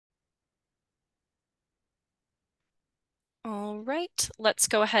All right, let's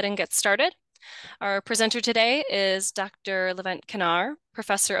go ahead and get started. Our presenter today is Dr. Levent,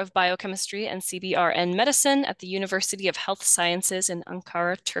 Professor of Biochemistry and CBRN Medicine at the University of Health Sciences in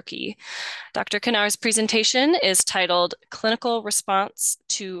Ankara, Turkey. Dr. Kenar's presentation is titled Clinical Response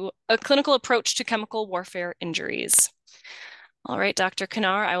to a Clinical Approach to Chemical Warfare Injuries. All right, Dr.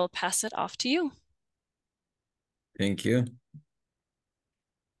 Kenar, I will pass it off to you. Thank you.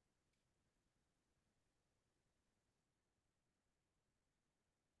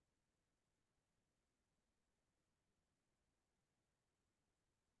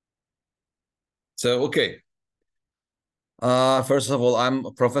 So, okay. First of all, I'm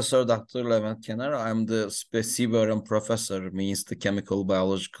Professor Dr. Levent Kenar. I'm the CBRN professor, means the chemical,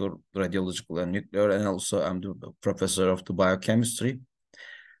 biological, radiological, and nuclear, and also I'm the professor of the biochemistry.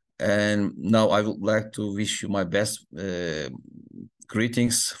 And now I would like to wish you my best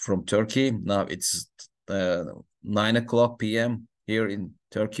greetings from Turkey. Now it's 9 p.m. here in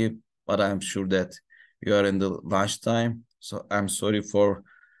Turkey, but I'm sure that you are in the lunchtime. So I'm sorry for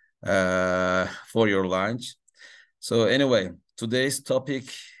your lunch. So anyway, today's topic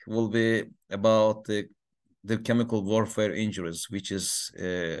will be about the chemical warfare injuries, which is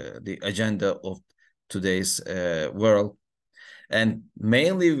the agenda of today's world. And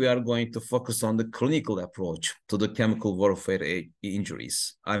mainly we are going to focus on the clinical approach to the chemical warfare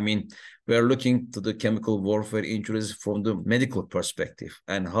injuries. I mean, we are looking to the chemical warfare injuries from the medical perspective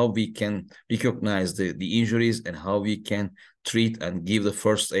and how we can recognize the injuries and how we can treat and give the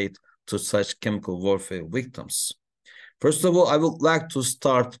first aid to such chemical warfare victims. First of all, I would like to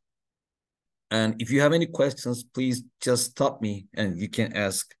start, and if you have any questions, please just stop me and you can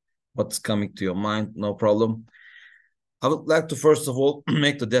ask what's coming to your mind, no problem. I would like to, first of all,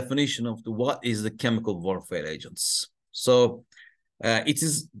 make the definition of what is the chemical warfare agents. So it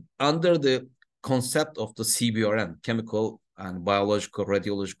is under the concept of the CBRN, chemical and biological,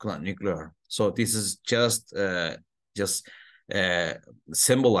 radiological, and nuclear. So this is just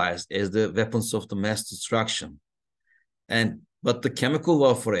symbolized as the weapons of the mass destruction. But the chemical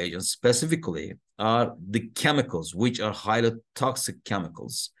warfare agents specifically are the chemicals which are highly toxic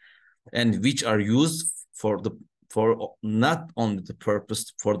chemicals and which are used for not only the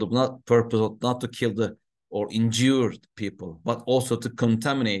purpose not to kill or injure people, but also to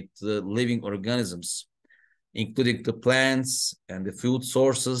contaminate the living organisms, including the plants and the food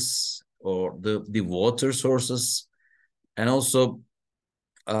sources or the water sources, and also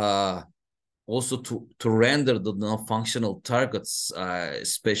to render the non-functional targets,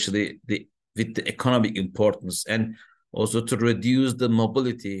 especially with the economic importance, and also to reduce the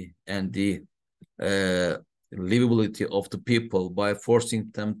mobility and the livability of the people by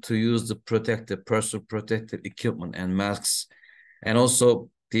forcing them to use the personal protective equipment and masks. And also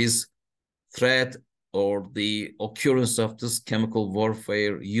this threat or the occurrence of this chemical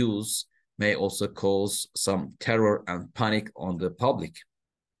warfare use may also cause some terror and panic on the public.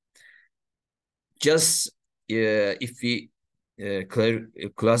 Just if we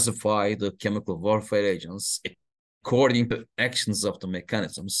classify the chemical warfare agents according to actions of the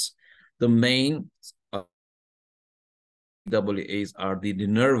mechanisms, the main WAs are the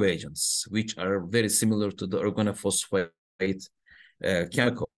nerve agents, which are very similar to the organophosphate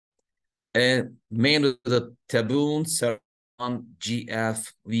chemical. And mainly the tabun, seron,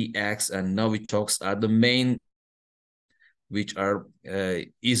 GF, VX, and Novichox are the main which are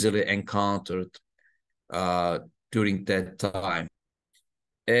easily encountered during that time.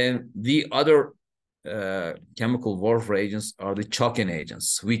 And the other chemical warfare agents are the choking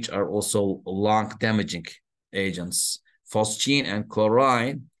agents, which are also lung damaging agents. Phosgene and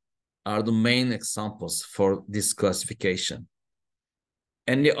chlorine are the main examples for this classification.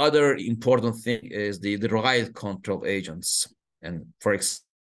 And the other important thing is the riot control agents. And for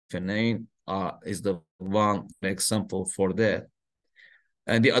example, is the one example for that.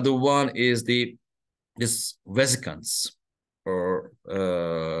 And the other one is this vesicants, or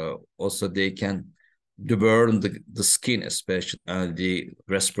also they can burn the skin, especially, and the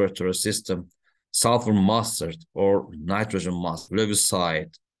respiratory system. Sulfur mustard or nitrogen mustard,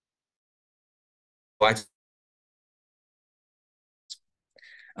 levucide,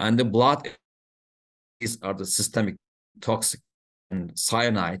 and the blood. These are the systemic toxic, and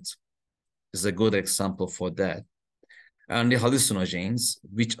cyanide is a good example for that. And the hallucinogens,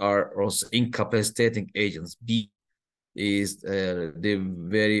 which are also incapacitating agents. B is the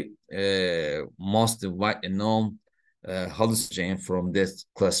very most widely known hallucinogen from this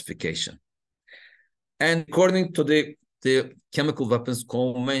classification. And according to the Chemical Weapons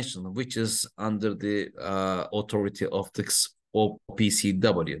Convention, which is under the authority of the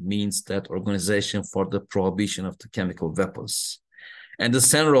OPCW, means that Organization for the Prohibition of the Chemical Weapons. And the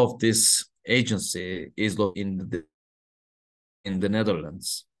center of this agency is located in the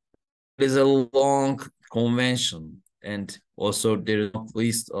Netherlands. There is a long convention, and also there is a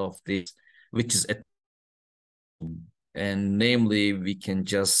list of this, which is and namely we can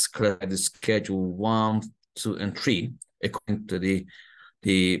just clarify the schedule 1, 2, and 3 according to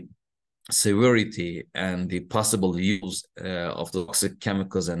the severity and the possible use of the toxic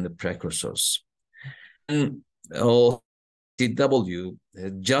chemicals and the precursors. And CW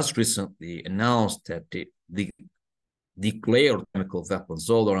just recently announced that the declared chemical weapons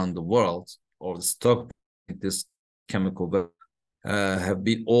all around the world, or the stock this chemical weapons, have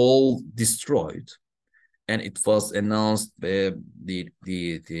been all destroyed. And it was announced this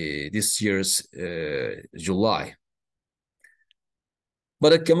year's July.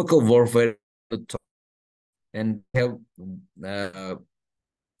 But a chemical warfare and have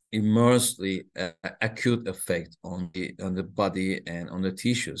immensely acute effect on the body and on the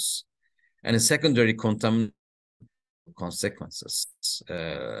tissues, and a secondary contamination consequences,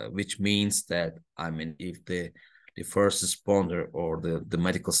 which means that, I mean, if the first responder or the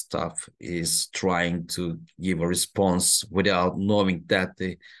medical staff is trying to give a response without knowing that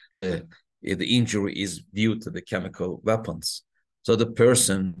the injury is due to the chemical weapons, so the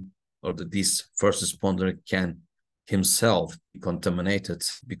person or this first responder can himself be contaminated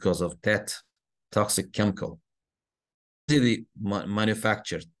because of that toxic chemical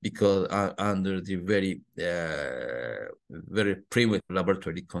manufactured because under the very primitive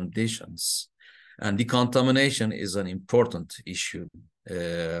laboratory conditions. And decontamination is an important issue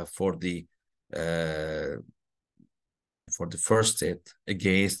for the first aid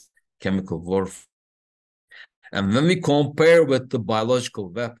against chemical warfare. And when we compare with the biological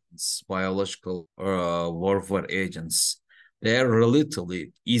weapons, biological warfare agents, they are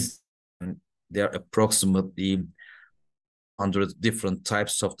relatively easy. There are approximately 100 different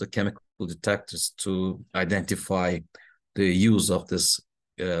types of the chemical detectors to identify the use of this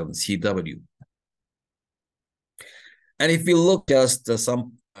CW. And if you look at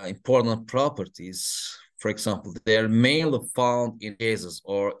some important properties, for example, they are mainly found in gases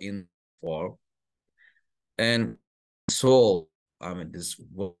or in war, and dissolve. I mean, these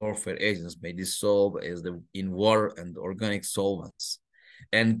warfare agents may dissolve in water and organic solvents,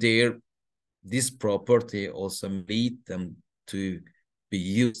 and this property also lead them to be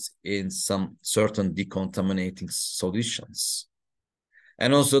used in some certain decontaminating solutions.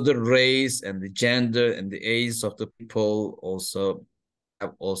 And also the race and the gender and the age of the people also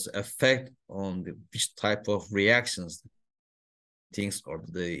have effect on which type of reactions things or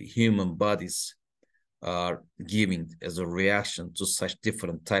the human bodies are giving as a reaction to such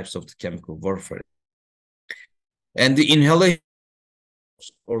different types of the chemical warfare. And the inhalation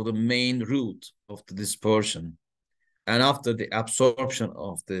or the main route of the dispersion, and after the absorption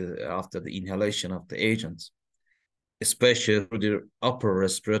of after the inhalation of the agents, especially through the upper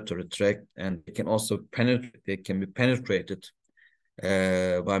respiratory tract, and they can also penetrate. They can be penetrated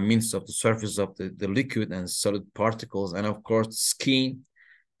by means of the surface of the liquid and solid particles, and of course, skin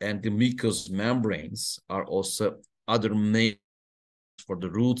and the mucous membranes are also other main for the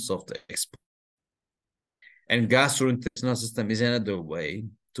routes of the exposure. And gastrointestinal system is another way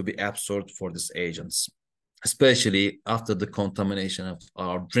to be absorbed for these agents, especially after the contamination of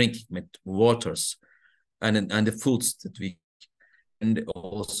our drinking waters and the foods that we, and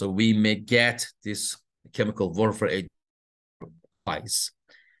also we may get this chemical warfare agent eyes,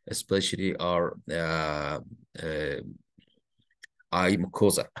 especially our eye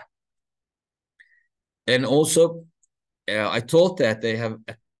mucosa. And also, I thought that they have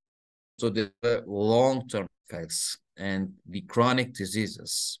the long-term effects and the chronic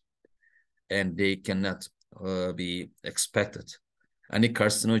diseases, and they cannot be expected. And the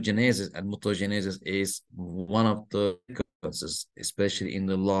carcinogenesis and mutagenesis is one of the consequences, especially in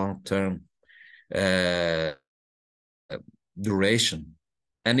the long-term duration.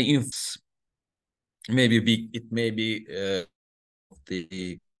 And it may be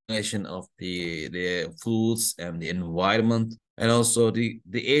the combination of the foods and the environment, and also the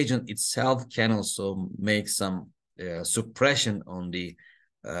agent itself can also make some suppression on the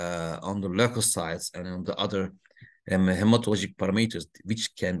leukocytes and on the other hematologic parameters,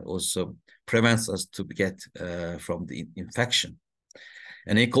 which can also prevent us to get from the infection.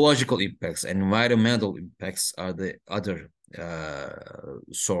 And ecological impacts and environmental impacts are the other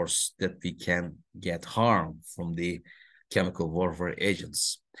source that we can get harm from the chemical warfare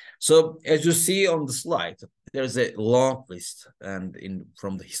agents. So as you see on the slide, there's a long list, and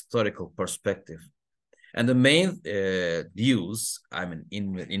from the historical perspective, And the main use, I mean,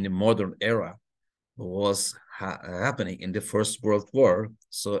 in the modern era, was happening in the First World War.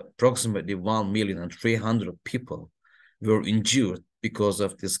 So approximately 1,300,000 people were injured because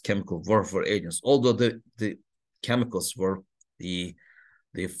of this chemical warfare agents. Although the chemicals were the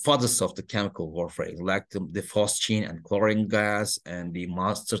fathers of the chemical warfare, like the phosgene and chlorine gas and the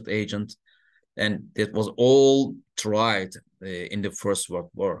mustard agent, and it was all tried in the First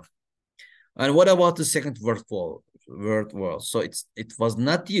World War. And what about the Second World War? So it was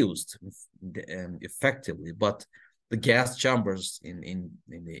not used effectively, but the gas chambers in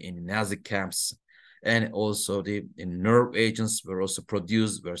Nazi camps, and also the nerve agents were also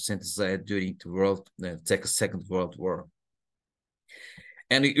produced, were synthesized during the Second World War.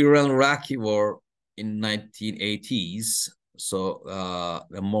 And the Iran-Iraqi War in 1980s, so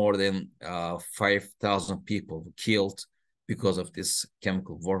more than 5,000 people were killed because of this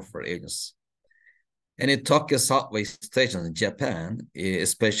chemical warfare agents. And in Tokyo subway stations in Japan,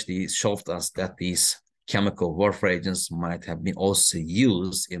 especially showed us that these chemical warfare agents might have been also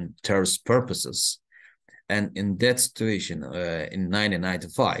used in terrorist purposes. And in that situation, in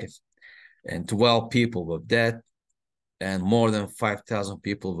 1995, and 12 people were dead, and more than 5,000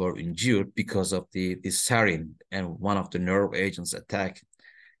 people were injured because of the sarin and one of the nerve agents attack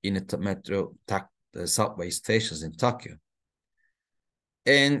in the subway stations in Tokyo.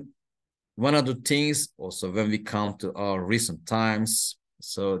 And one of the things also, when we come to our recent times,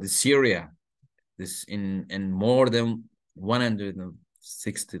 so the Syria, this in more than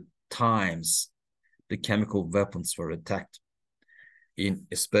 160 times the chemical weapons were attacked,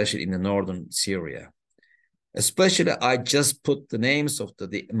 especially in the northern Syria. Especially, I just put the names of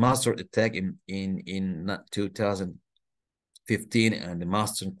the mustard attack in 2015 and the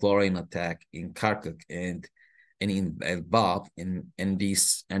mustard chlorine attack in Kharkiv and in A.B.D. and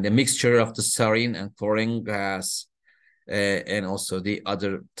the mixture of the sarin and chlorine gas, and also the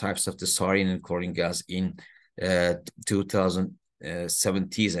other types of the sarin and chlorine gas in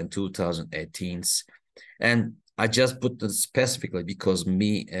 2017s and 2018s. And I just put this specifically because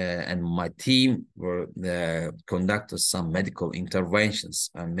me and my team were conducted some medical interventions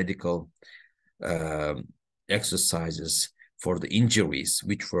and medical exercises for the injuries,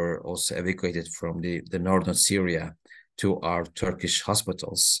 which were also evacuated from the northern Syria to our Turkish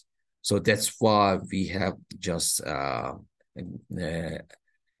hospitals. So that's why we have just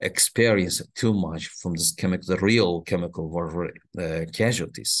experienced too much from this the real chemical warfare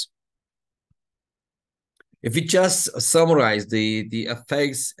casualties. If we just summarize the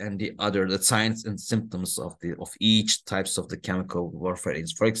effects and the signs and symptoms of each types of the chemical warfare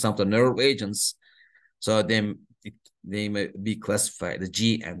agents, for example, nerve agents, so they may be classified the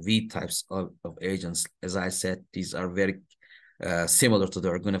G and V types of agents. As I said, these are very similar to the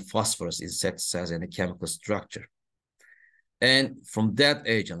organophosphorus insecticides and the chemical structure. And from that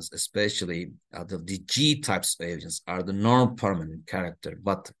agents, especially the G types of agents are the non-permanent character.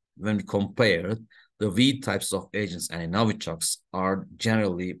 But when we compare the V types of agents and novichoks are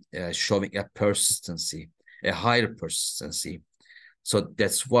generally showing a persistency, a higher persistency. So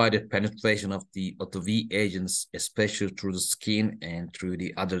that's why the penetration of the V agents, especially through the skin and through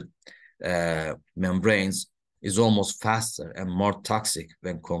the other membranes, is almost faster and more toxic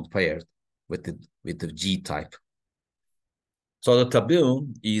when compared with the G type. So the taboo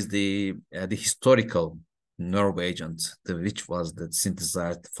is the historical nerve agent, which was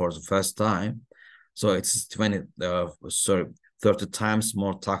synthesized for the first time. So it's 30 times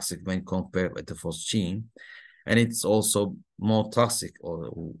more toxic when compared with the phosgene. And it's also more toxic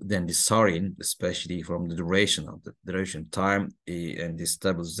than the sarin, especially from the duration time and the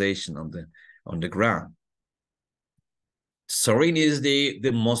stabilization on the ground. Sarin is the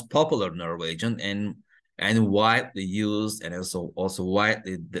most popular nerve agent and widely used and also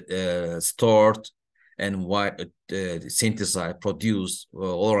widely stored and widely synthesized, produced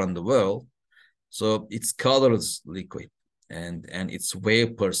all around the world. So it's colorless liquid, and its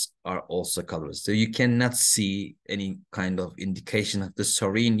vapors are also colorless. So you cannot see any kind of indication of the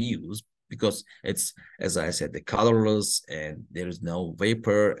sarin use because it's, as I said, the colorless and there is no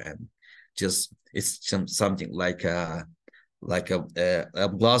vapor, and just it's something like a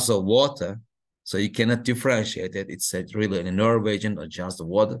glass of water. So you cannot differentiate it. It's really a nerve agent or just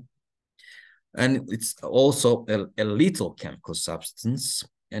water. And it's also a lethal chemical substance,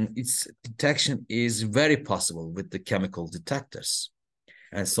 and its detection is very possible with the chemical detectors.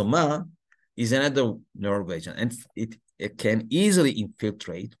 And SOMA is another nerve agent, and it can easily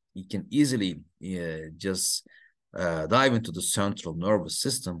infiltrate. It can easily just dive into the central nervous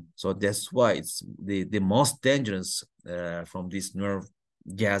system. So that's why it's the most dangerous from this nerve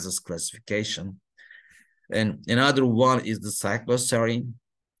gases classification. And another one is the cycloserine,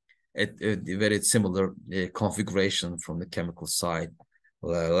 a very similar configuration from the chemical side,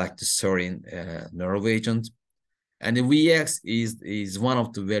 like the serine nerve agent. And the VX is one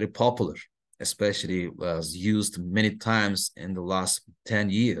of the very popular, especially was used many times in the last 10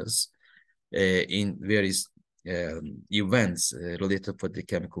 years in various events related to the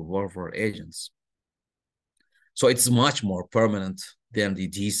chemical warfare agents. So it's much more permanent than the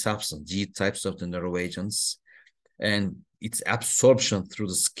G substance, G types of the nerve agents, and its absorption through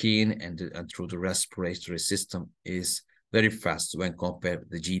the skin and through the respiratory system is very fast when compared with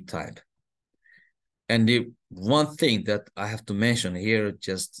the G type. And the one thing that I have to mention here,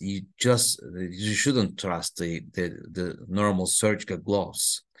 you shouldn't trust the normal surgical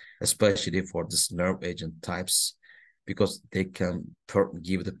gloves, especially for this nerve agent types, because they can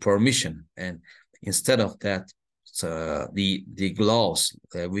give the permission. And instead of that, the gloves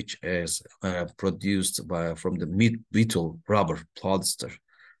which is produced from the methyl rubber polyester,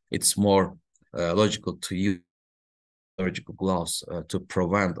 it's more logical to use surgical gloves to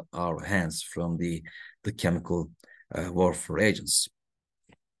prevent our hands from the chemical warfare agents.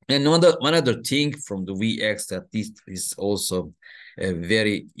 And one other thing from the VX, that this is also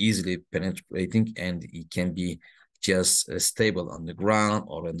very easily penetrating, and it can be just stable on the ground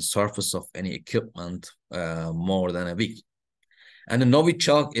or on the surface of any equipment more than a week. And the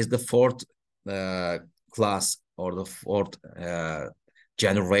Novichok is the fourth class or the fourth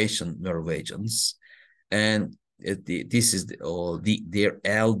generation nerve agents, and this is their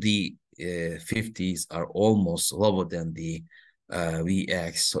LD50s are almost lower than the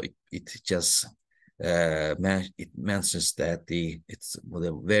VX, so it just it mentions that it's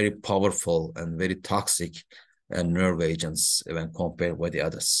very powerful and very toxic nerve agents when compared with the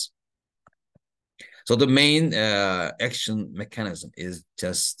others. So the main action mechanism is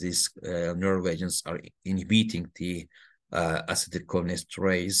just these nerve agents are inhibiting the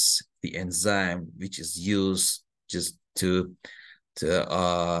acetylcholinesterase, the enzyme which is used just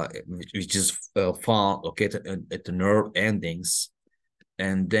which is found located at the nerve endings,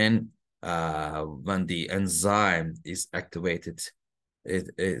 and then when the enzyme is activated,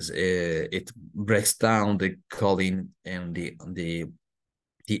 it breaks down the choline and the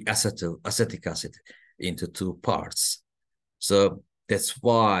acetic acid into two parts. So that's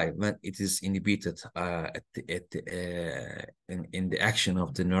why when it is inhibited in the action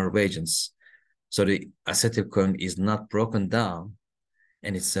of the nerve agents, so the acetylcholine is not broken down,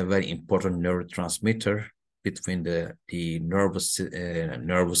 and it's a very important neurotransmitter between the nervous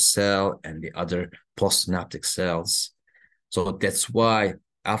cell and the other postsynaptic cells. So that's why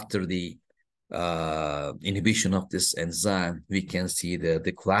after the inhibition of this enzyme, we can see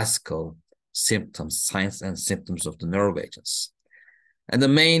the classical symptoms, signs and symptoms of the nerve agents. And the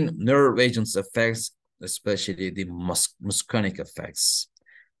main nerve agents effects, especially the muscarinic effects,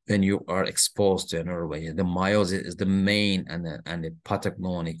 when you are exposed to a nerve agent, the miosis is the main and the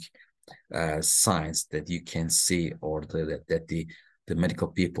pathognomonic signs that you can see, or that the medical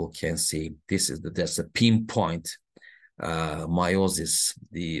people can see. That's a pinpoint meiosis.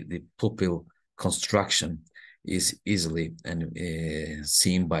 The pupil construction is easily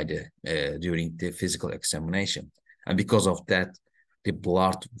seen by during the physical examination, and because of that, the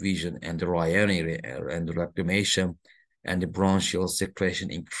blurred vision and the rhinorrhea and the lacrimation and the bronchial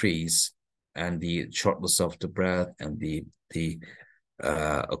secretion increase, and the shortness of the breath and the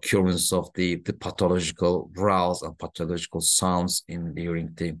occurrence of the pathological growls and pathological sounds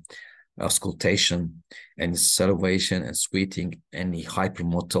during the auscultation, and salivation and sweating and the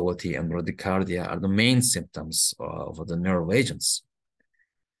hypermotility and bradycardia are the main symptoms of the nerve agents.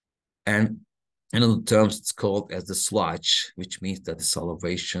 And in other terms, it's called as the sludge, which means that the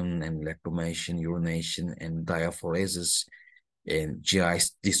salivation and lacrimation, urination and diaphoresis and GI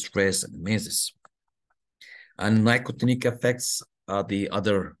distress and measles. And nicotinic effects are the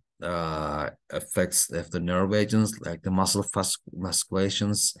other effects of the nerve agents, like the muscle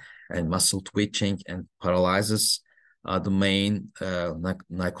vasculations and muscle twitching and paralysis are the main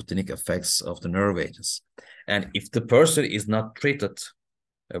nicotinic effects of the nerve agents. And if the person is not treated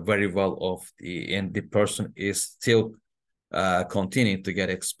very well and the person is still continuing to get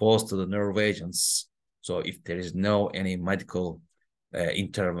exposed to the nerve agents, so if there is no any medical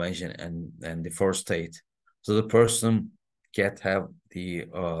intervention and the first aid, so the person can have the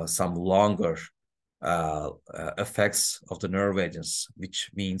some longer effects of the nerve agents, which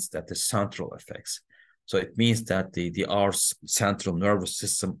means that the central effects. So it means that our central nervous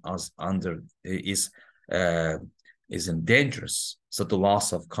system is in dangerous. So the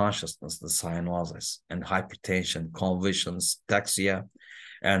loss of consciousness, the cyanosis, and hypertension, convulsions, ataxia,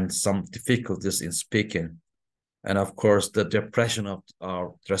 and some difficulties in speaking And of course, the depression of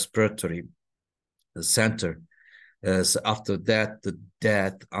our respiratory center. So after that, the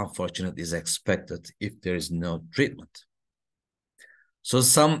death, unfortunately, is expected if there is no treatment. So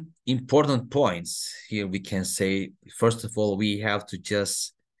some important points here we can say, first of all, we have to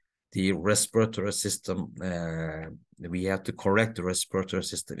just the respiratory system, we have to correct the respiratory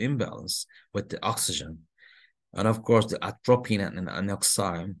system imbalance with the oxygen. And of course, the atropine and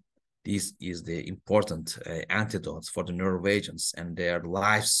anoxime, this is the important antidotes for the nerve agents, and they are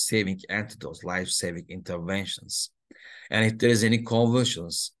life-saving antidotes, life-saving interventions. And if there is any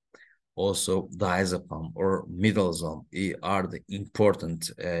convulsions, also diazepam or midazolam are the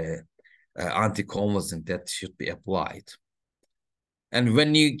important anticonvulsant that should be applied. And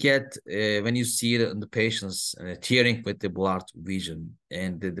when you see the patients tearing with the blurred vision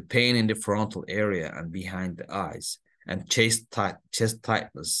and the pain in the frontal area and behind the eyes, and chest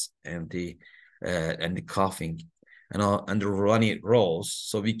tightness and the coughing and the runny rolls,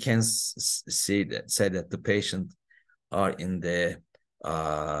 so we can say that the patient are in the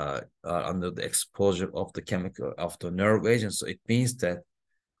under the exposure of the chemical of the nerve agent. So it means that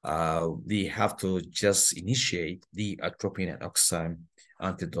we have to just initiate the atropine and oxime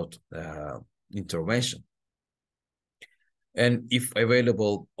antidote intervention. And if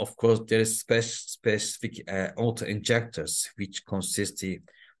available, of course, there is specific auto injectors which consist the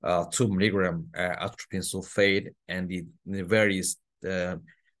 2 milligram atropine sulfate and the various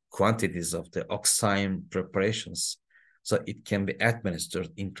quantities of the oxime preparations. So it can be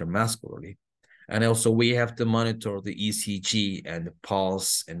administered intramuscularly. And also we have to monitor the ECG and the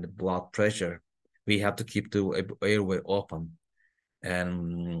pulse and the blood pressure. We have to keep the airway open.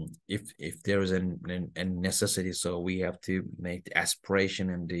 And if there is a necessity, so we have to make the aspiration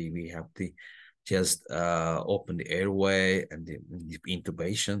and we have to just open the airway and the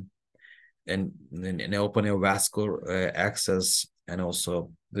intubation and open a vascular access. And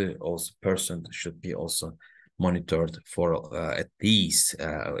also the person should be also monitored for at least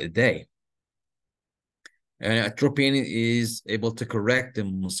a day. And atropine is able to correct the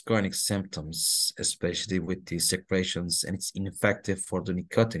muscarinic symptoms, especially with the secretions, and it's ineffective for the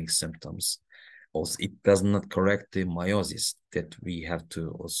nicotinic symptoms. Also, it does not correct the meiosis that we have to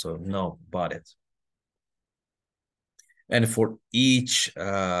also know about it. And for each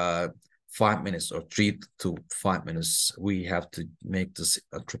 5 minutes or 3 to 5 minutes, we have to make this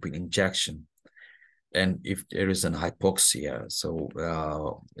atropine injection. And if there is an hypoxia, so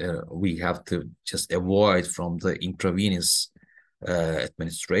we have to just avoid from the intravenous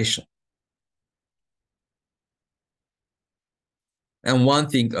administration. And one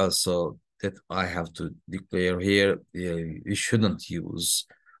thing also that I have to declare here, you shouldn't use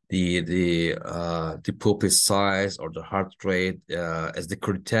the pupil size or the heart rate as the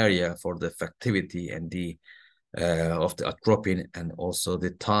criteria for the effectivity and the of the atropine, and also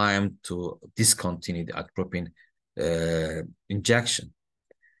the time to discontinue the atropine injection.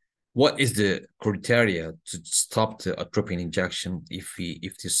 What is the criteria to stop the atropine injection if you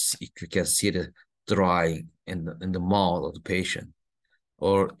can see the drying in the mouth of the patient,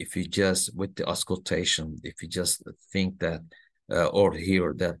 or if you just with the auscultation, if you just think that or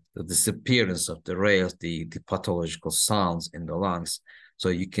hear that the disappearance of the rays, the pathological sounds in the lungs, so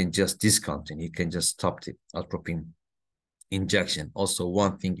you can just discontinue, you can just stop the atropine injection. Also,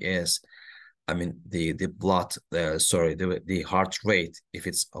 one thing is, I mean, the blood, the heart rate, if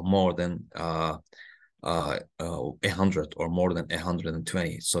it's more than 100 or more than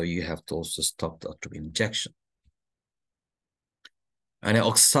 120, so you have to also stop the atropine injection. And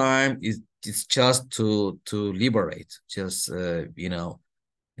oxime is just to liberate, just you know,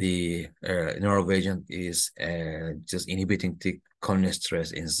 the nerve agent is just inhibiting the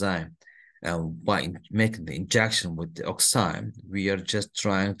cholinesterase enzyme. And by making the injection with the oxime, we are just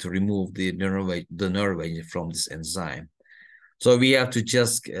trying to remove the nerve agent from this enzyme. So we have to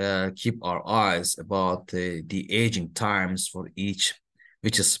just keep our eyes about the aging times for each,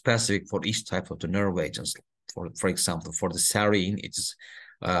 which is specific for each type of the nerve agents. For example, for the serine, it's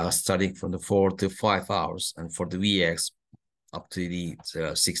starting from the 4 to 5 hours, and for the VX, up to the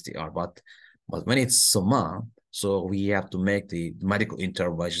 60 hours. But when it's SOMA, so we have to make the medical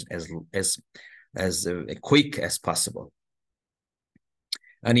intervention as quick as possible.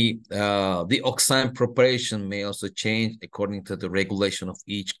 And the oxime preparation may also change according to the regulation of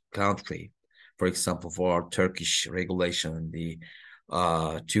each country. For example, for our Turkish regulation, the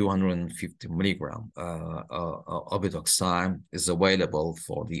 250 milligram A.B.D. oxime is available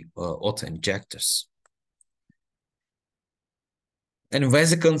for the auto injectors. And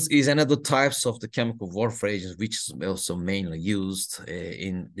vesicants is another types of the chemical warfare agents, which is also mainly used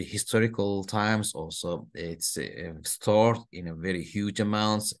in the historical times. Also, it's stored in a very huge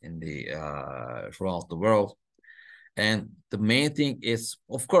amounts in the throughout the world. And the main thing is,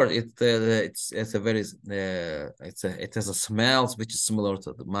 of course, it has a smell which is similar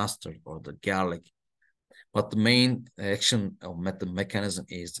to the mustard or the garlic. But the main action of mechanism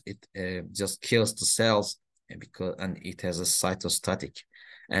is it just kills the cells, and it has a cytostatic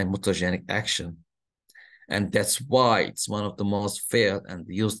and mutagenic action. And that's why it's one of the most feared and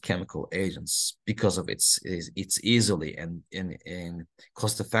used chemical agents, because of its easily and in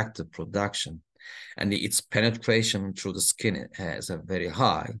cost-effective production. And its penetration through the skin is a very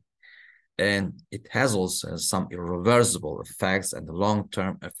high. And it has also some irreversible effects and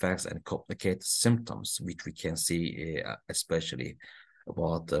long-term effects and complicated symptoms, which we can see especially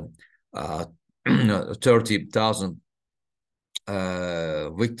about 30,000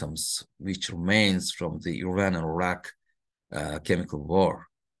 victims, which remains from the Iran and Iraq chemical war.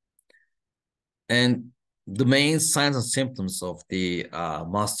 And the main signs and symptoms of the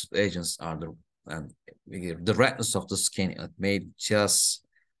mustard agents are the redness of the skin. It may just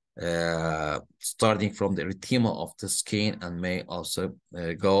starting from the erythema of the skin and may also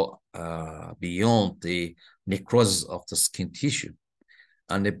go beyond the necrosis of the skin tissue.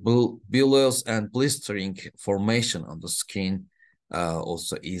 And the bullous and blistering formation on the skin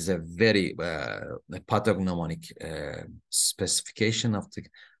also is a very pathognomonic specification of the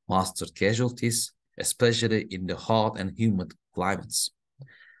mustard casualties, especially in the hot and humid climates.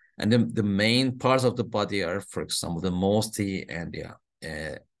 And the main parts of the body are, for example, the musty and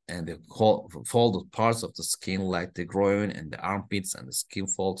the folded parts of the skin, like the groin and the armpits and the skin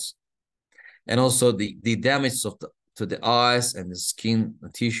folds. And also the damage to the eyes and the skin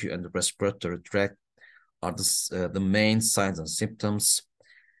tissue and the respiratory tract are the main signs and symptoms.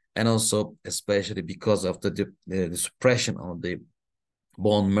 And also, especially because of the suppression of the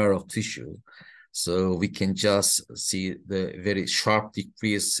bone marrow tissue. So we can just see the very sharp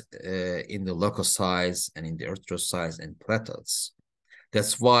decrease in the leukocytes and in the erythrocytes and platelets.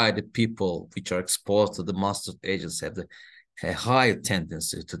 That's why the people which are exposed to the mustard agents have a higher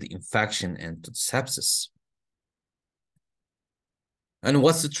tendency to the infection and to the sepsis. And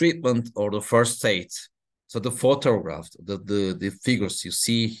what's the treatment or the first aid? So the photograph, the figures you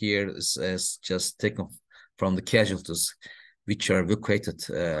see here is just taken from the casualties which are evacuated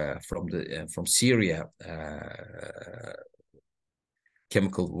from Syria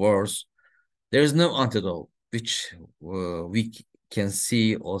chemical wars. There is no antidote, which we can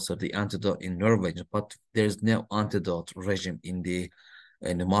see also the antidote in Norway, but there is no antidote regime in the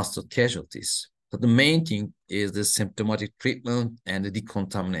mustard casualties. So the main thing is the symptomatic treatment and the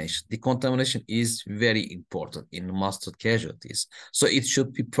decontamination. Decontamination is very important in mustard casualties. So it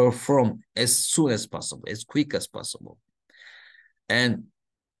should be performed as soon as possible, as quick as possible. And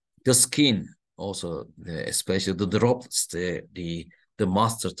the skin also, especially the drops, the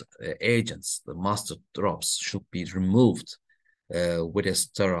mustard agents, the mustard drops should be removed with a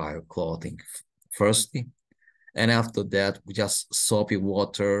sterile clothing firstly. And after that, we just soapy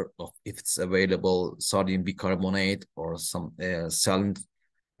water, if it's available, sodium bicarbonate or some saline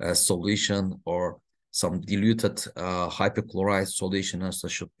solution or some diluted hypochlorite solution also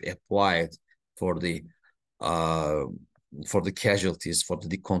should be applied for the casualties, for the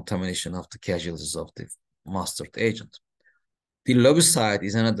decontamination of the casualties of the mustard agent. The leukocyte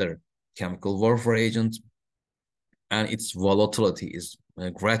is another chemical warfare agent, and its volatility is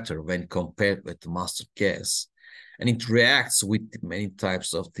greater when compared with the mustard gas. And it reacts with many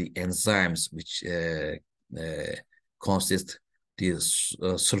types of the enzymes, which consist the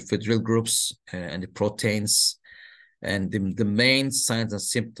sulfhydryl groups and the proteins. And the main signs and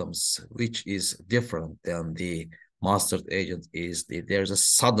symptoms, which is different than the mustard agent, is there's a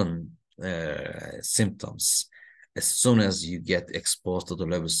sudden symptoms as soon as you get exposed to the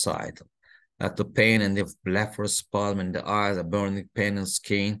leukocyte, like the pain and the blepharospasm in the eyes, a burning pain in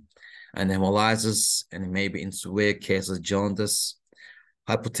skin, and hemolysis, and maybe in severe cases jaundice,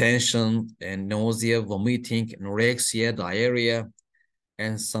 hypotension and nausea, vomiting, anorexia, diarrhea,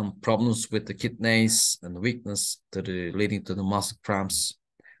 and some problems with the kidneys and weakness leading to the muscle cramps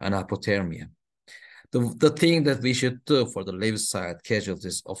and hypothermia. The thing that we should do for the leukocyte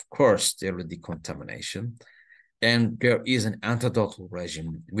casualties, of course, there is decontamination. And there is an antidotal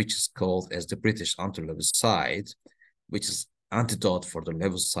regime, which is called as the British anti-leukocyte, which is antidote for the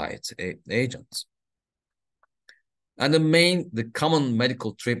leukocyte agents. And the common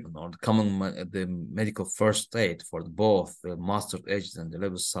medical treatment or the medical first aid for both the mustard agents and the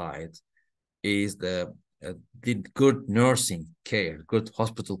leukocyte is the the good nursing care, good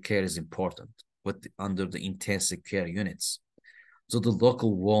hospital care is important, but under the intensive care units. So the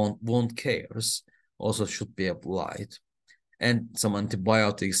local wound cares also should be applied, and some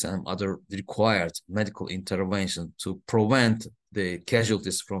antibiotics and other required medical intervention to prevent the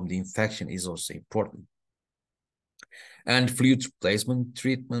casualties from the infection is also important. And fluid replacement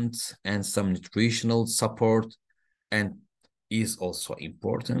treatment and some nutritional support and is also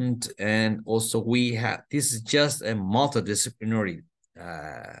important. And also we have, this is just a multidisciplinary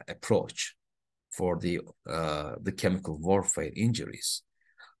approach for the chemical warfare injuries.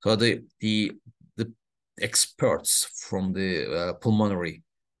 So the experts from the pulmonary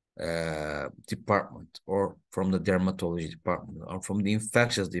department, or from the dermatology department, or from the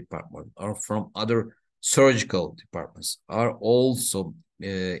infectious department, or from other surgical departments are also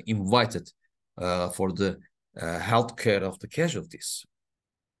invited for the healthcare of the casualties.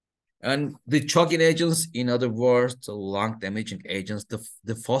 And the choking agents, in other words, the lung damaging agents,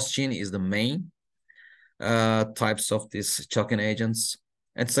 the phosgene is the main types of these choking agents.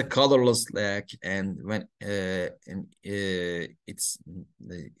 It's a colorless lag, and when it's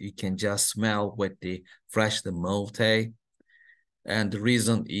you can just smell with the fresh the mote, and the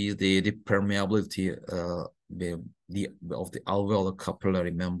reason is the permeability of the alveolar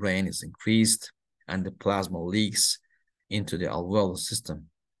capillary membrane is increased, and the plasma leaks into the alveolar system.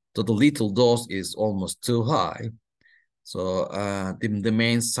 So the lethal dose is almost too high. So the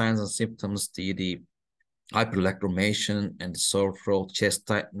main signs and symptoms, the hyperlacrimation and sore throat, chest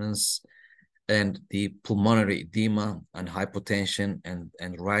tightness, and the pulmonary edema and hypotension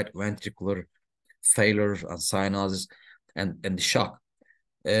and right ventricular failure and cyanosis and the shock.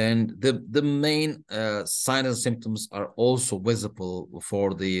 And the main signs and symptoms are also visible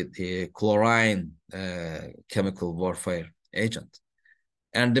for the chlorine chemical warfare agent.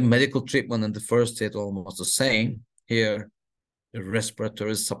 And the medical treatment in the first aid almost the same here. The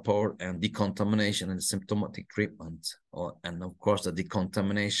respiratory support and decontamination and symptomatic treatment, and of course the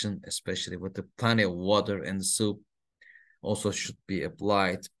decontamination, especially with the plenty of water and soup, also should be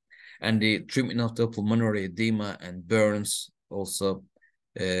applied. And the treatment of the pulmonary edema and burns also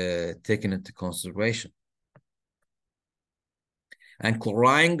taken into consideration. And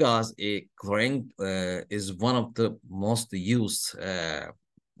chlorine gas, is one of the most used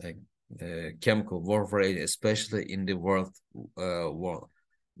chemical warfare, especially in the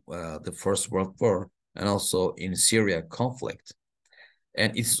the First World War, and also in Syria conflict.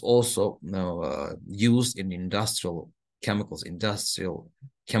 And it's also used in industrial chemicals, industrial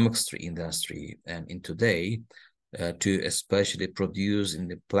chemistry industry, and in today to especially produce in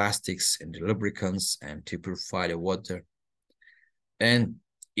the plastics and the lubricants and to purify the water. And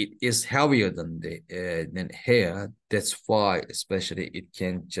it is heavier than hair. That's why especially it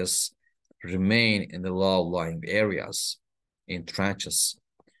can just remain in the low-lying areas in trenches.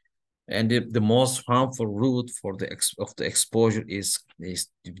 And the most harmful route for the exposure is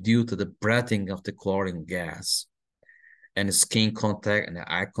due to the breathing of the chlorine gas. And skin contact and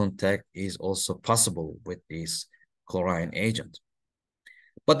eye contact is also possible with this chlorine agent.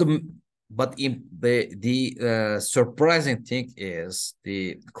 But the surprising thing is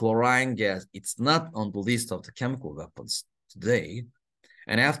the chlorine gas, it's not on the list of the chemical weapons today.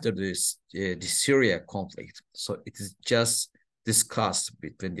 And after this the Syria conflict, so it is just discussed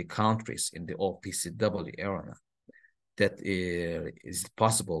between the countries in the OPCW area that is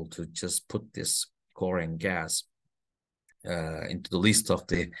possible to just put this chlorine gas into the list of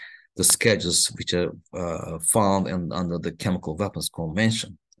the schedules which are found under the Chemical Weapons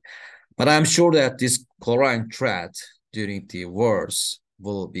Convention. But I'm sure that this chlorine threat during the wars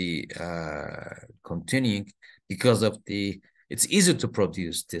will be continuing because of it's easy to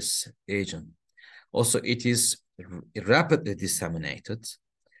produce this agent. Also, it is rapidly disseminated,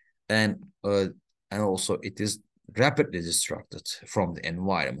 and also it is rapidly destructed from the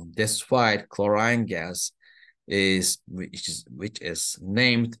environment. That's why chlorine gas which is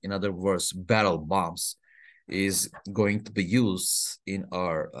named, in other words, barrel bombs, is going to be used in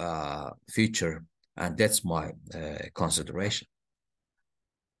our future, and that's my consideration.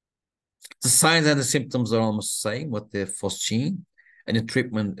 The signs and the symptoms are almost the same with the phosgene, and the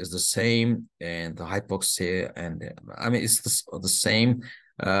treatment is the same, and the hypoxia, and it's the same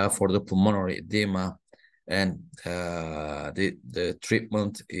for the pulmonary edema, and the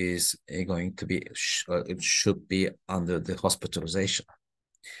treatment is going to be it should be under the hospitalization.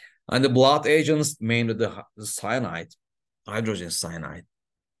 And the blood agents, mainly the cyanide, hydrogen cyanide.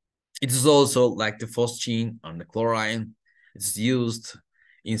 It is also like the phosgene and the chlorine. It's used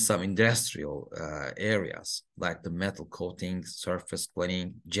in some industrial areas like the metal coating, surface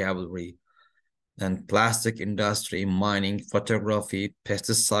cleaning, jewelry, and plastic industry, mining, photography,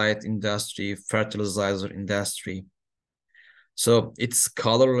 pesticide industry, fertilizer industry. So it's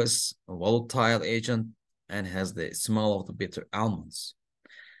colorless, volatile agent, and has the smell of the bitter almonds.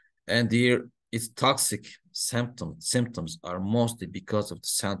 And its toxic symptoms are mostly because of the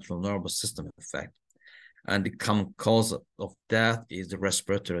central nervous system effect. And the common cause of death is the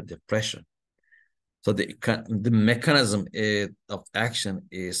respiratory depression. So the mechanism of action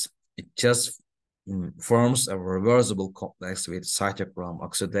is it just forms a reversible complex with cytochrome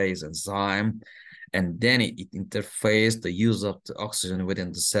oxidase enzyme, and then it interfaces the use of the oxygen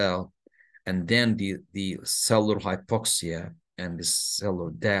within the cell, and then the cellular hypoxia and the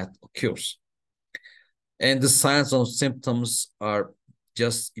cellular death occurs. And the signs and symptoms are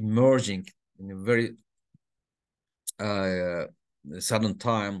just emerging in a very sudden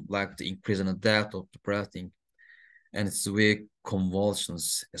time, like the increase in the depth of the breathing, and it's weak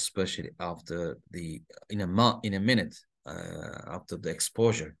convulsions, especially after in a minute after the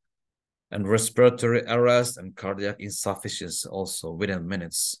exposure, and respiratory arrest and cardiac insufficiency also within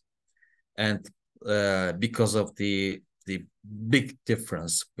minutes. And because of the big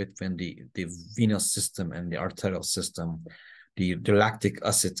difference between the venous system and the arterial system, the lactic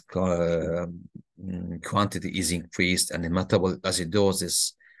acid quantity is increased, and the metabolic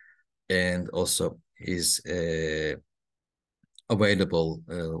acidosis and also is available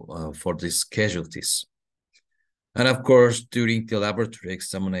for these casualties. And of course, during the laboratory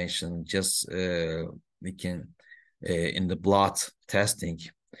examination, just we can, in the blood testing,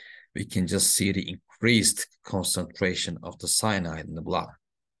 we can just see the increased concentration of the cyanide in the blood.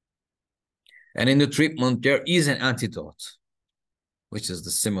 And in the treatment, there is an antidote, which is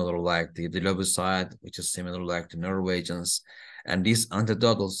similar like the levocide, which is similar like the nerve agents. And this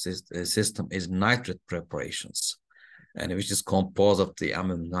antidotal system is nitrate preparations, and which is composed of the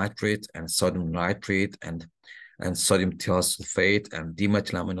ammonium nitrate and sodium nitrate and sodium thiosulfate and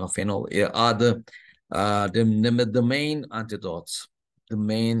dimethylaminophenol are the main antidotes, the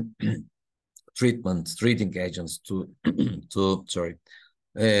main treating agents to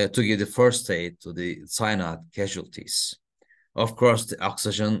give the first aid to the cyanide casualties. Of course, the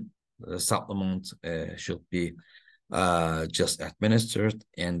oxygen supplement should be just administered,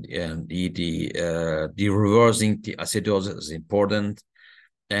 and the reversing the acidosis is important,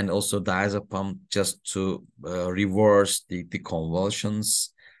 and also diazepam just to reverse the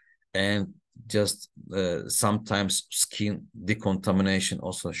convulsions, and just sometimes skin decontamination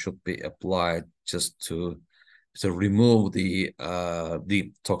also should be applied just to remove the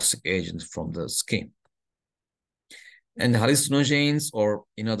toxic agent from the skin. And hallucinogens, or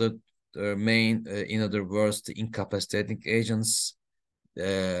in other words, the incapacitating agents,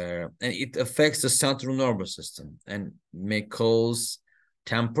 and it affects the central nervous system and may cause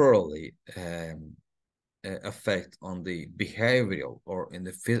temporarily effect on the behavioral or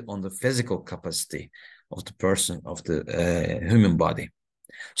on the physical capacity of the person, of the human body.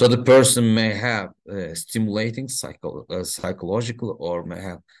 So the person may have stimulating psychological, or may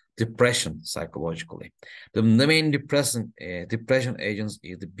have depression psychologically. The main depression agents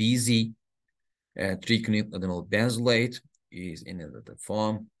is the BZ, trichonilyl benzolate is in the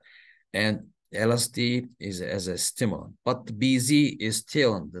form, and LSD is as a stimulant. But the BZ is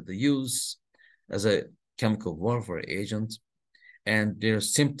still under the use as a chemical warfare agent, and their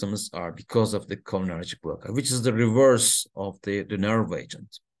symptoms are because of the cholinergic blockade, which is the reverse of the nerve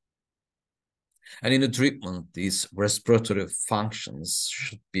agent. And in the treatment, these respiratory functions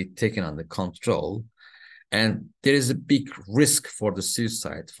should be taken under control, and there is a big risk for the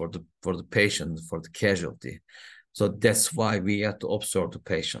suicide for the patient, for the casualty. So that's why we have to observe the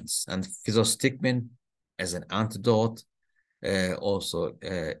patients. And physostigmine as an antidote also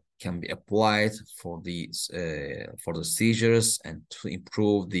can be applied for the seizures and to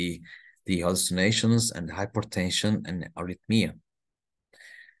improve the hallucinations and hypertension and arrhythmia.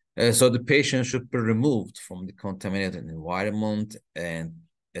 So the patient should be removed from the contaminated environment, and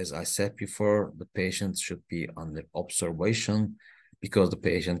as I said before, the patient should be under observation, because the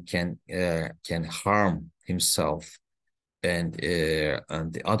patient can harm himself and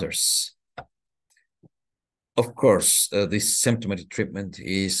the others. Of course, this symptomatic treatment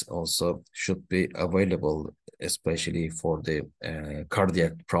should be available, especially for the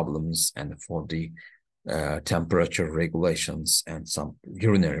cardiac problems and for the temperature regulations and some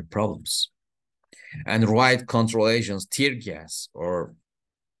urinary problems. And right control agents, tear gas or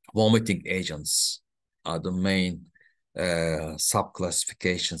vomiting agents are the main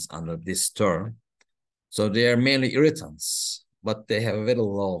subclassifications under this term. So they are mainly irritants, but they have a very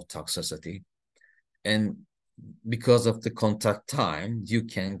low toxicity. And because of the contact time, you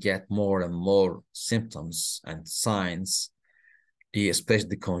can get more and more symptoms and signs. Especially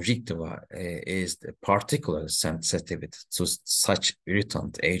the conjunctiva is the particular sensitivity to such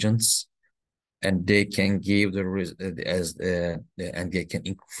irritant agents, and they can give and they can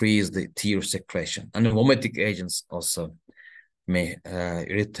increase the tear secretion. And the vomiting agents also may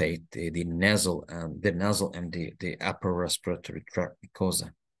irritate the nasal and the upper respiratory tract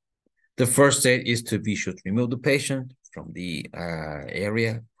mucosa. The first aid is we should remove the patient from the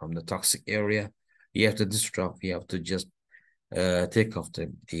area, from the toxic area. You have to disrupt. You have to just take off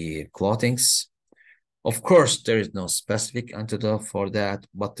the clothings. Of course, there is no specific antidote for that,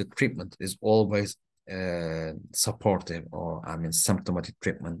 but the treatment is always supportive, or symptomatic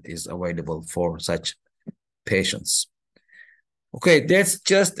treatment is available for such patients. Okay, that's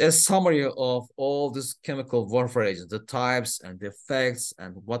just a summary of all these chemical warfare agents, the types and the effects,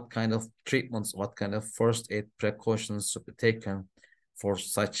 and what kind of treatments, what kind of first aid precautions should be taken for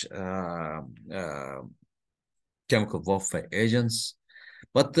such chemical warfare agents.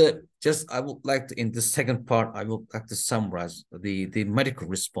 But I would like to, in the second part, I would like to summarize the medical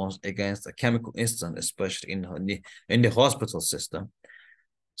response against a chemical incident, especially in the hospital system.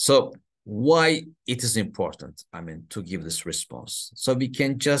 So why it is important, to give this response. So we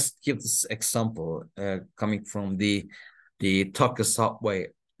can just give this example coming from the Tokyo subway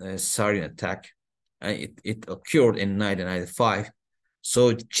sarin attack. It occurred in 1995.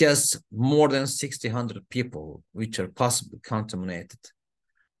 So just more than 1,600 people, which are possibly contaminated,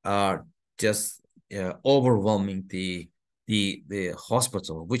 are just overwhelming the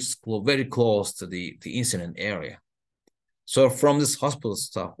hospital, which is very close to the incident area. So from this hospital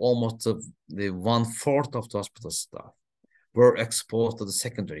staff, almost the 1/4 of the hospital staff were exposed to the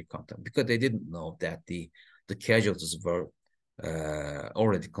secondary contact because they didn't know that the casualties were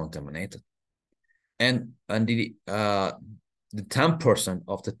already contaminated. And the 10%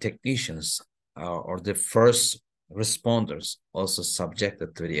 of the technicians or the first responders also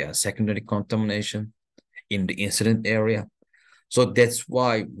subjected to the secondary contamination in the incident area. So that's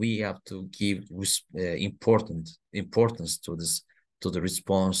why we have to give importance to the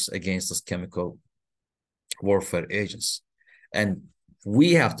response against these chemical warfare agents. And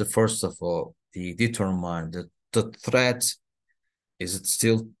we have to, first of all, determine the threat. Is it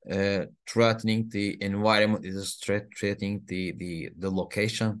still threatening the environment? Is it threatening the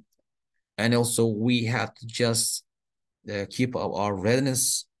location? And also we have to just keep our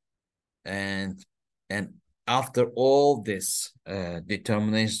readiness, and after all this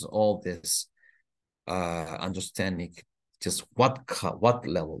determination, all this understanding, just what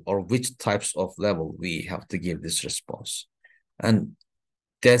level or which types of level we have to give this response. And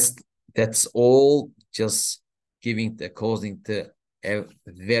that's all just causing a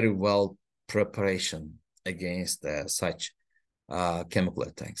very well preparation against such chemical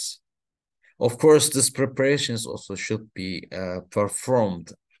attacks. Of course, these preparations also should be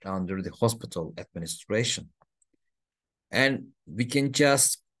performed under the hospital administration. And we can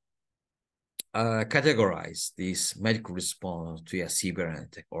just categorize this medical response to a cyber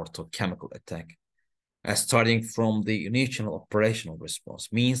attack or to chemical attack as starting from the initial operational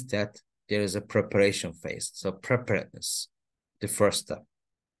response. Means that there is a preparation phase. So preparedness, the first step.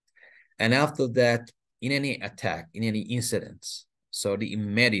 And after that, in any attack, in any incident, so the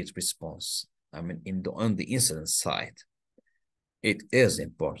immediate response, on the incident side, it is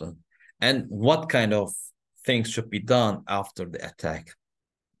important. And what kind of things should be done after the attack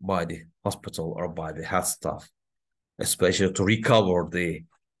by the hospital or by the health staff, especially to recover the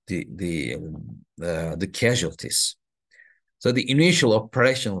casualties. So the initial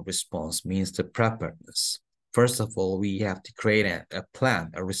operational response means the preparedness. First of all, we have to create a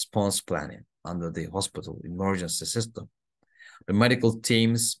plan, a response planning under the hospital emergency system. The medical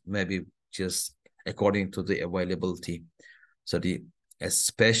teams, maybe just according to the availability, so a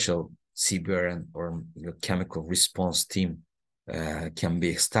special CBRN or chemical response team can be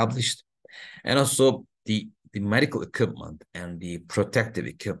established. And also the medical equipment and the protective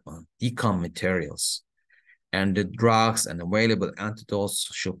equipment, decon materials, and the drugs and available antidotes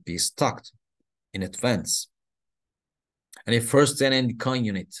should be stocked in advance. And a first aid and decon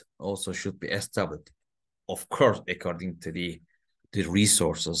unit also should be established, of course, according to the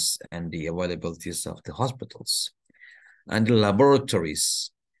resources and the availabilities of the hospitals. And the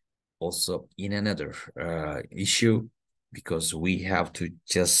laboratories also in another issue, because we have to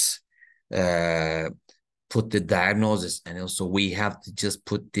just put the diagnosis, and also we have to just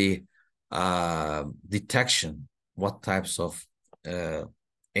put the detection, what types of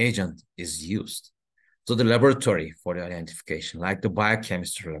agent is used. So the laboratory for the identification, like the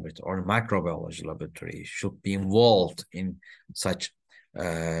biochemistry laboratory or microbiology laboratory, should be involved in such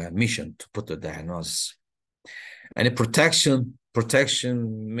mission to put the diagnosis. And the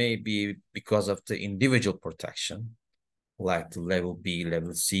protection may be because of the individual protection, like the level B,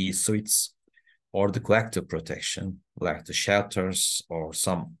 level C suites, or the collective protection, like the shelters or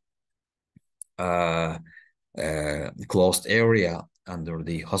some closed area under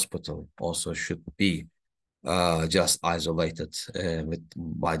the hospital also should be just isolated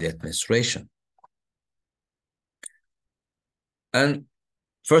by the administration. And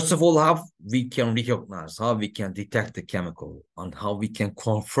first of all, how we can recognize, how we can detect the chemical, and how we can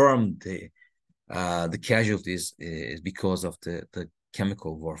confirm the casualties is because of the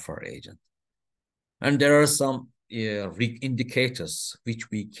chemical warfare agent. And there are some indicators which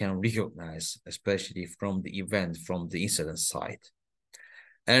we can recognize, especially from the event, from the incident site.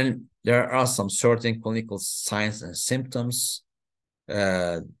 And there are some certain clinical signs and symptoms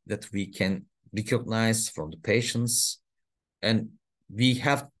that we can recognize from the patients. And we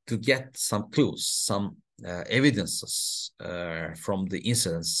have to get some clues, some evidences from the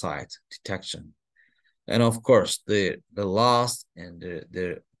incident site detection. And of course, the last and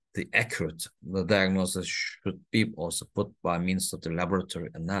the accurate diagnosis should be also put by means of the laboratory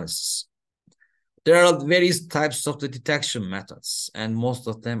analysis. There are various types of the detection methods, and most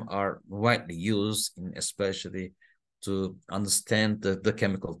of them are widely used, especially to understand the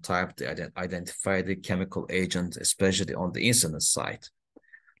chemical type, to identify the chemical agent, especially on the incident site.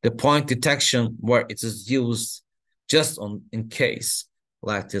 The point detection, where it is used just in case,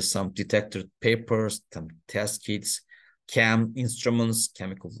 like there's some detector papers, some test kits, CAM instruments,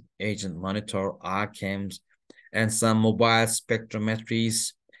 chemical agent monitor, RCAMs, and some mobile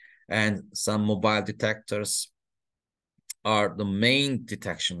spectrometries and some mobile detectors are the main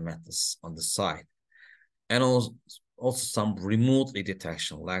detection methods on the site. And also some remotely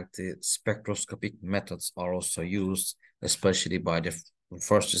detection, like the spectroscopic methods are also used, especially by the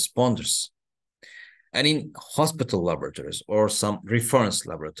first responders. And in hospital laboratories or some reference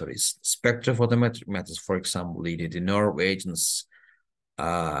laboratories, spectrophotometric methods, for example, the nerve agents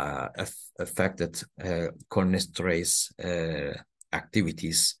affected cholinesterase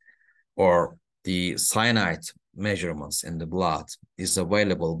activities, or the cyanide measurements in the blood is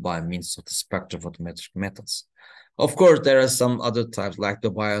available by means of the spectrophotometric methods. Of course, there are some other types like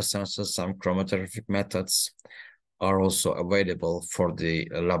the biosensors, some chromatographic methods are also available for the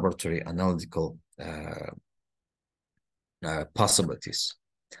laboratory analytical possibilities.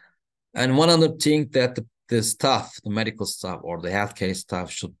 And one other thing that the staff, the medical staff or the healthcare staff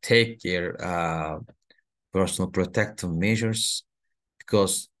should take their personal protective measures,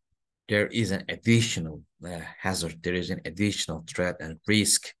 because there is an additional hazard, there is an additional threat and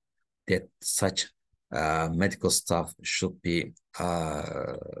risk that such medical staff should be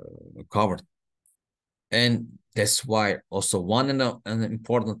covered. And that's why also an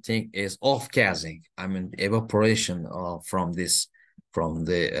important thing is off-gassing. I mean, evaporation from this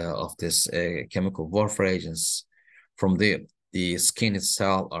chemical warfare agents from the skin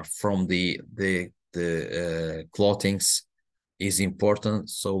itself or from the clothings is important.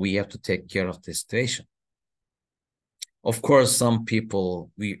 So we have to take care of the situation. Of course, some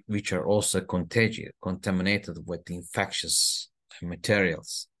people which are also contaminated with infectious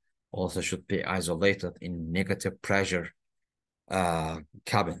materials also should be isolated in negative pressure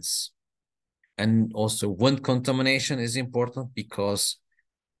cabins. And also wind contamination is important, because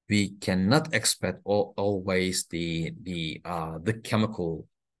we cannot expect always the chemical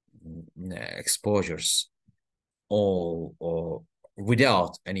exposures or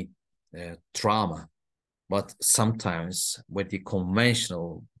without any trauma. But sometimes with the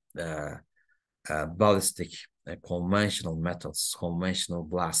conventional ballistic conventional methods, conventional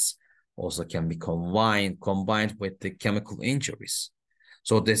blasts also can be combined with the chemical injuries.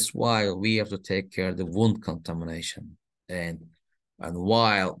 So that's why we have to take care of the wound contamination, and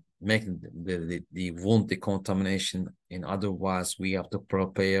while making the wound decontamination, in otherwise we have to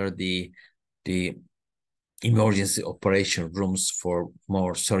prepare the emergency operation rooms for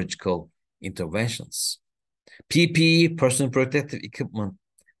more surgical interventions. PPE, personal protective equipment,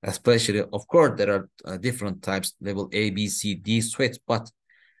 especially, of course, there are different types, level A, B, C, D suites, but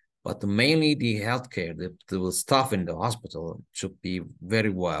mainly the healthcare, the staff in the hospital should be very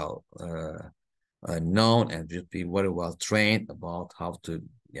well known and should be very well trained about how to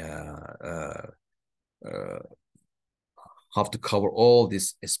cover all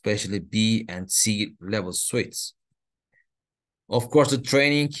this, especially B and C level suites. Of course, the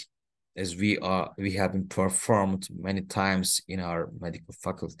training, as we have been performed many times in our medical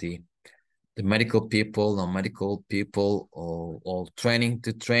faculty, the medical people, non-medical people, all training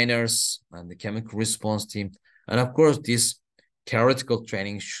to trainers and the chemical response team. And of course, this theoretical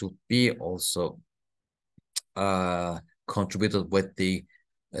training should be also contributed with the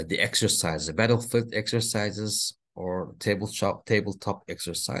exercise, the battlefield exercises or tabletop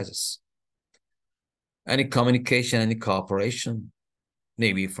exercises. Any communication, any cooperation,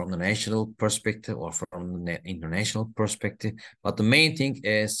 maybe from the national perspective or from the international perspective. But the main thing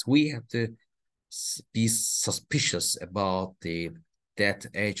is we have to be suspicious about that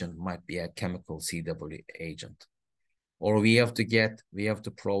agent might be a chemical CW agent, or we have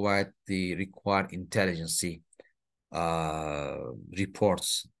to provide the required intelligence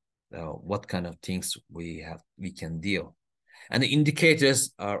reports, what kind of things we can deal, and the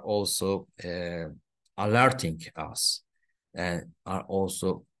indicators are also alerting us and are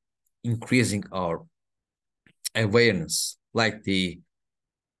also increasing our awareness, like the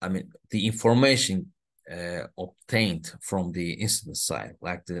information obtained from the incident site,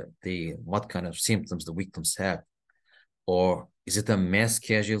 like the what kind of symptoms the victims have, or is it a mass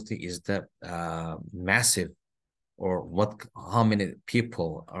casualty, is that massive, or how many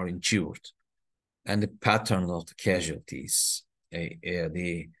people are injured, and the pattern of the casualties.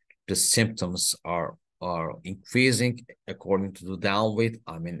 The symptoms are increasing according to the downweight,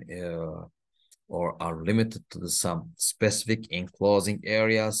 or are limited to some specific enclosing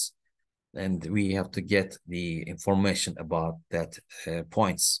areas, and we have to get the information about that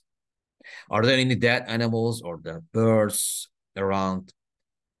points. Are there any dead animals or the birds around?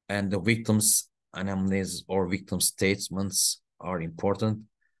 And the victim's anamnesis or victim statements are important.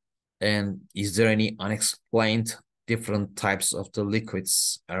 And is there any unexplained different types of the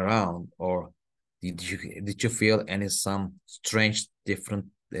liquids around, or did you feel some strange different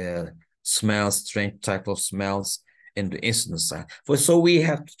smells, strange type of smells in the incident site? So we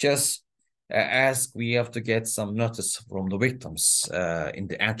have to just we have to get some notice from the victims in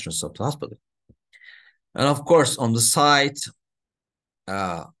the entrance of the hospital. And of course, on the site,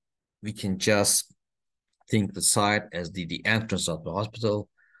 we can just think the site as the entrance of the hospital.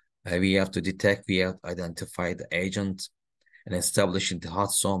 We have to identify the agent and establishing the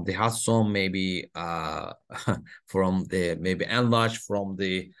hot zone. The hot zone may be maybe enlarged from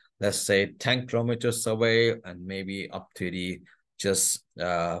the, let's say, 10 kilometers away, and maybe up to the just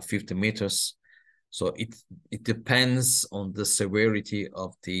 50 meters. So it depends on the severity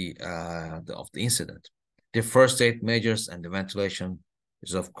of the incident. The first aid measures and the ventilation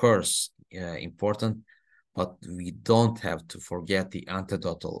is of course important, but we don't have to forget the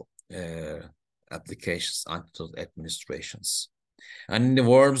antidotal applications, antidote administrations. And in the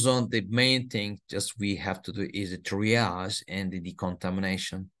war zone, the main thing just we have to do is the triage and the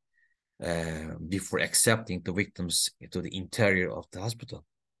decontamination before accepting the victims into the interior of the hospital.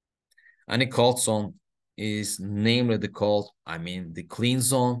 And the cold zone is namely the clean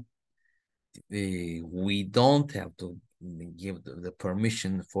zone. We don't have to give the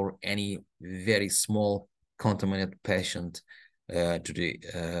permission for any very small contaminated patient to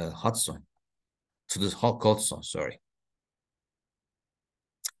the hot zone, to the cold zone, sorry.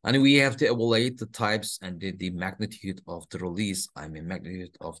 And we have to evaluate the types and the magnitude of the release,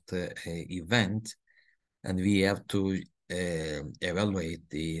 magnitude of the event, and we have to evaluate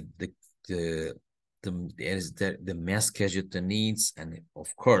the mass casualty needs, and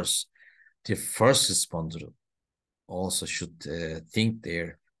of course, the first responder also should think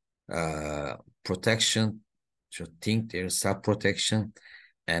their protection, should think their self-protection,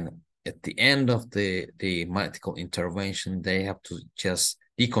 and at the end of the medical intervention, they have to just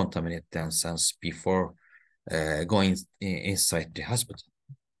decontaminate themselves before going inside the hospital.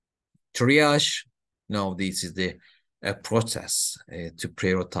 Triage, this is the process to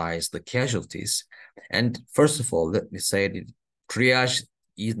prioritize the casualties. And first of all, let me say that triage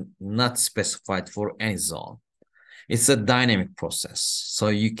is not specified for any zone. It's a dynamic process. So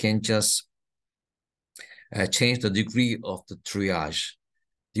you can just change the degree of the triage,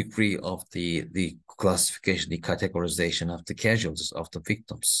 degree of the classification, the categorization of the casualties, of the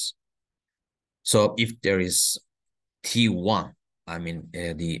victims. So if there is T1,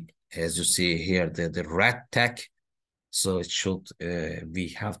 as you see here, the red tag, so it should, we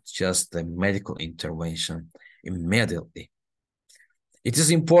have just the medical intervention immediately. It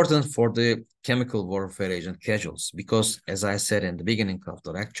is important for the chemical warfare agent casualties because, as I said in the beginning of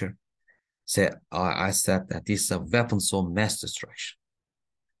the lecture, I said that this is a weapons of mass destruction.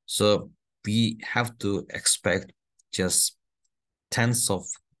 So we have to expect just tens of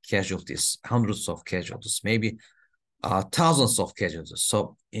casualties, hundreds of casualties, maybe thousands of casualties.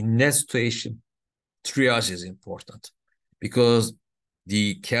 So in that situation, triage is important because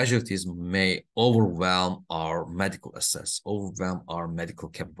the casualties may overwhelm our medical access, overwhelm our medical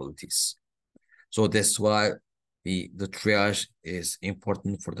capabilities. So that's why the triage is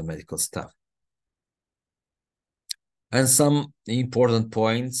important for the medical staff. And some important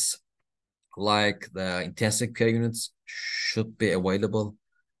points, like the intensive care units should be available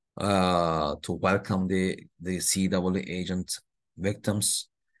to welcome the CW agent victims,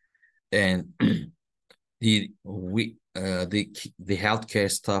 and the healthcare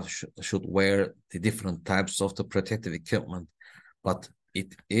staff should wear the different types of the protective equipment, but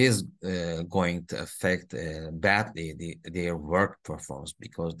it is going to affect badly their work performance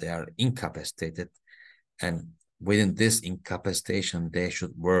because they are incapacitated, and within this incapacitation they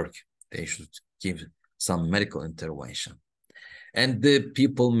should work, they should give some medical intervention. And the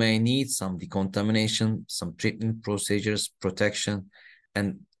people may need some decontamination, some treatment procedures, protection,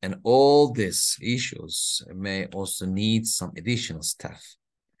 and all these issues may also need some additional staff.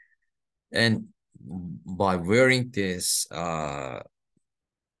 And by wearing this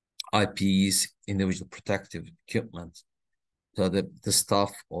IPs, individual protective equipment, so the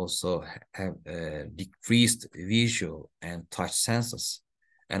staff also have decreased visual and touch senses,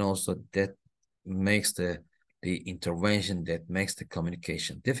 and also that makes the intervention, that makes the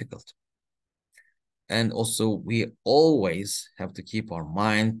communication difficult. And also we always have to keep our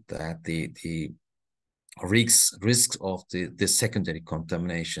mind that the risks of the secondary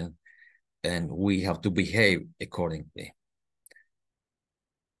contamination, and we have to behave accordingly.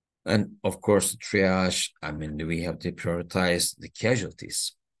 And of course, triage, I mean, we have to prioritize the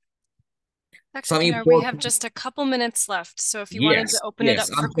casualties. Dr. KENAR, we have just a couple minutes left, so if you wanted to open it up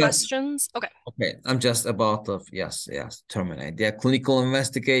for questions. Okay. Okay, I'm just about to, yes, terminate. There are clinical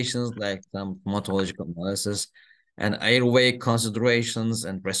investigations like some hematological analysis and airway considerations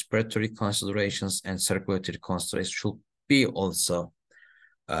and respiratory considerations and circulatory considerations should be also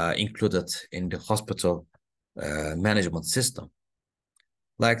included in the hospital management system.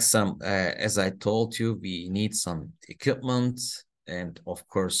 Like some, as I told you, we need some equipment, and of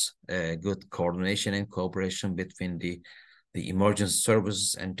course, good coordination and cooperation between the emergency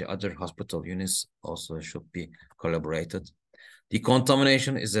services and the other hospital units also should be collaborated.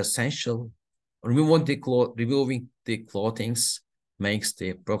 Decontamination is essential. Removing the clothings makes the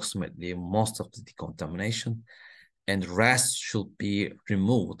approximately most of the decontamination, and rest should be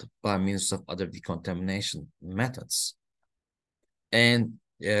removed by means of other decontamination methods. And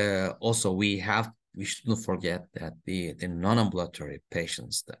also we shouldn't forget that the non-ambulatory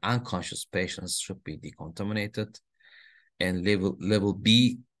patients, the unconscious patients, should be decontaminated. And level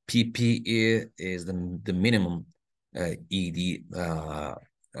B PPE is the minimum ED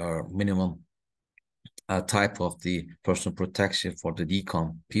or minimum type of the personal protection for the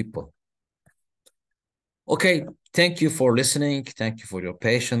decom people. Okay, thank you for listening. Thank you for your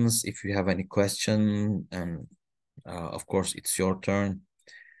patience. If you have any question, and of course, it's your turn,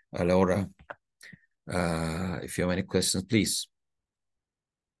 Laura. If you have any questions, please.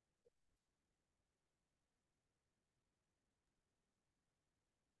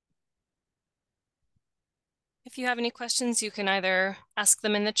 If you have any questions, you can either ask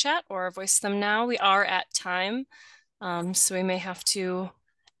them in the chat or voice them now. We are at time, so we may have to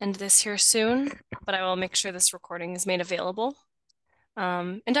end this here soon, but I will make sure this recording is made available.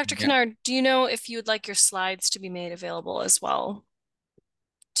 And Dr. KENAR, do you know if you'd like your slides to be made available as well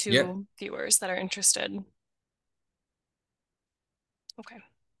to viewers that are interested? Okay.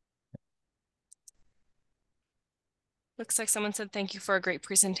 Looks like someone said thank you for a great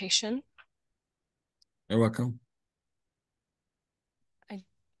presentation. You're welcome. I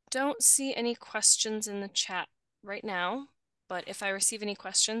don't see any questions in the chat right now, but if I receive any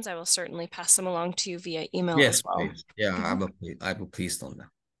questions, I will certainly pass them along to you via email as well. Please. Yeah, I will please on that.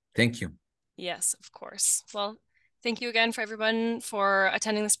 Thank you. Yes, of course. Well, thank you again for everyone for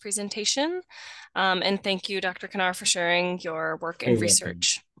attending this presentation. And thank you, Dr. KENAR, for sharing your work and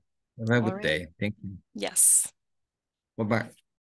research. Have a good day. Thank you. Yes. Bye-bye.